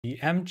The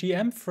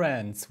MGM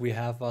friends, we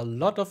have a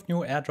lot of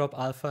new airdrop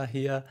alpha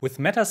here. With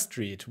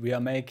MetaStreet, we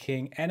are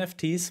making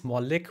NFTs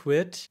more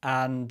liquid,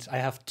 and I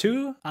have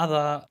two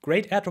other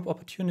great airdrop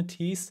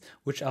opportunities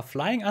which are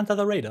flying under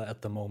the radar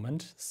at the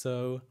moment,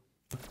 so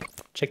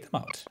check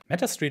them out.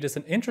 MetaStreet is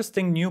an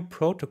interesting new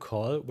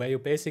protocol where you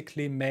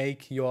basically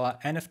make your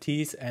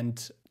NFTs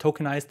and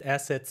tokenized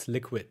assets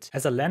liquid.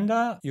 As a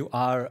lender, you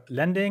are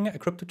lending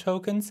crypto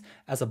tokens.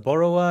 As a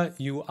borrower,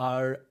 you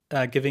are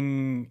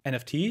giving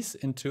NFTs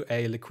into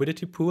a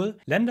liquidity pool.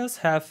 Lenders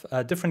have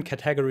different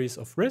categories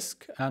of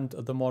risk, and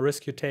the more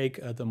risk you take,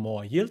 the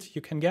more yield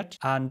you can get.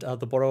 And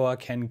the borrower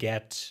can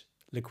get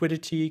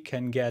liquidity,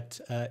 can get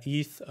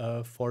ETH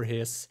for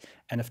his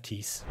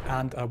NFTs.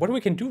 And what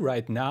we can do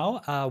right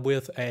now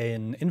with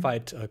an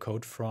invite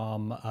code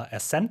from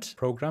Ascent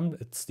program,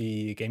 it's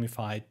the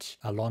gamified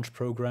launch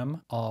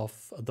program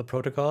of the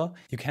protocol,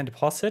 you can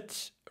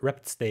deposit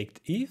rapid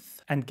staked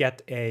ETH and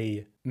get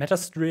a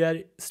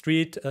MetaStreet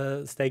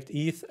staked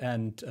ETH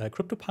and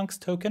CryptoPunks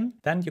token.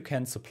 Then you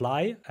can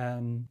supply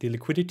the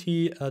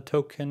liquidity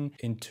token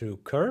into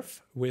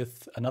Curve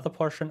with another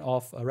portion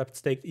of rapid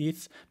staked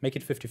ETH, make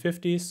it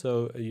 50-50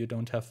 so you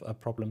don't have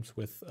problems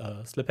with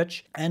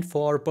slippage. And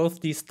for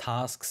both these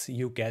tasks,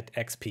 you get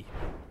XP.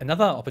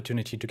 Another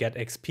opportunity to get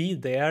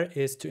XP there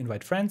is to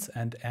invite friends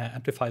and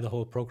amplify the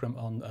whole program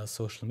on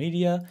social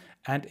media.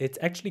 And it's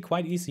actually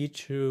quite easy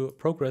to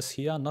progress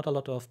here. Not a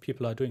lot of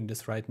people are doing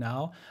this right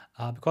now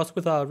because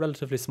with a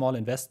relatively small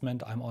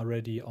investment, I'm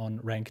already on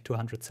rank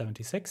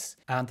 276.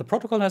 And the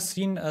protocol has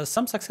seen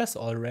some success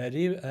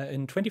already.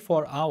 In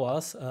 24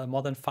 hours,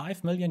 more than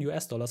 $5 million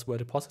were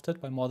deposited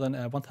by more than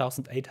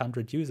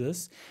 1,800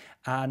 users.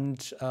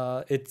 And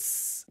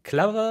it's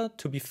clever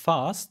to be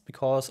fast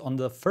because on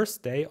the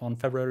first day, on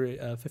February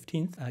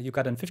 15th, you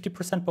got a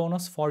 50%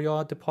 bonus for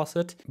your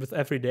deposit. With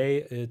every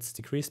day, it's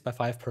decreased by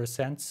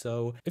 5%.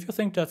 So if you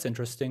think that's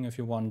interesting, if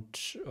you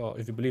want, or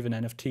if you believe in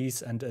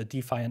NFTs and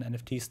DeFi and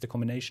NFTs, the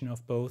combination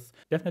of both,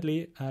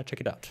 definitely check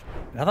it out.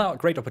 Another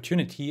great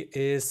opportunity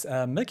is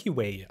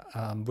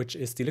MilkyWay, which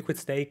is the liquid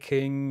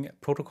staking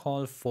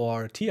protocol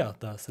for TIA,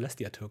 the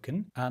Celestia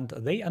token. And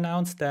they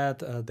announced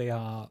that they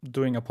are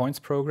doing a points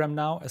program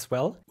now as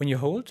well. When you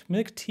hold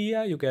Milk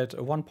TIA, you get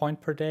 1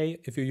 point per day.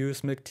 If you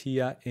use Milk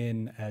TIA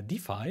in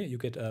DeFi, you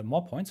get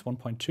more points,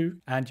 1.2.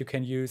 And you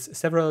can use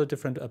several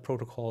different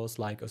protocols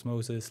like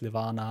Osmosis,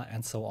 Levana,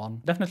 and so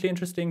on. Definitely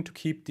interesting to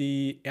keep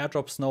the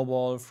airdrop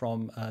snowball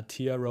from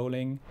TIA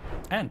rolling.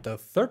 And the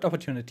third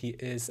opportunity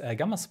is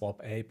GammaSwap,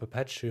 a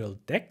perpetual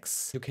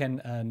DEX. You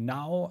can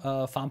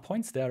now farm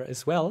points there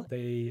as well.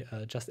 They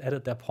just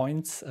added their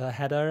points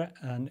header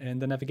in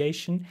the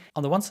navigation.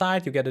 On the one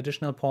side, you get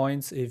additional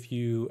points if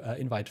you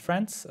invite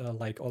friends,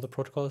 like all the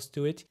protocols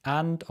do it.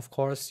 And of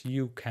course,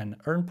 you can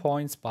earn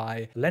points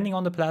by lending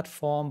on the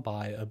platform,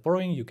 by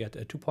borrowing. You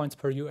get 2 points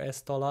per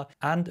US dollar.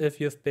 And if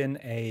you've been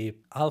a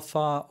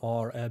alpha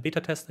or a beta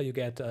tester, you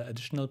get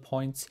additional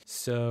points.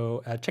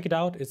 So check it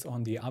out. It's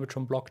on the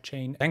Arbitrum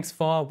blockchain. Thanks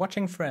for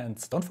watching,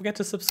 friends. Don't forget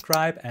to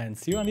subscribe and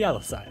see you on the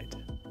other side.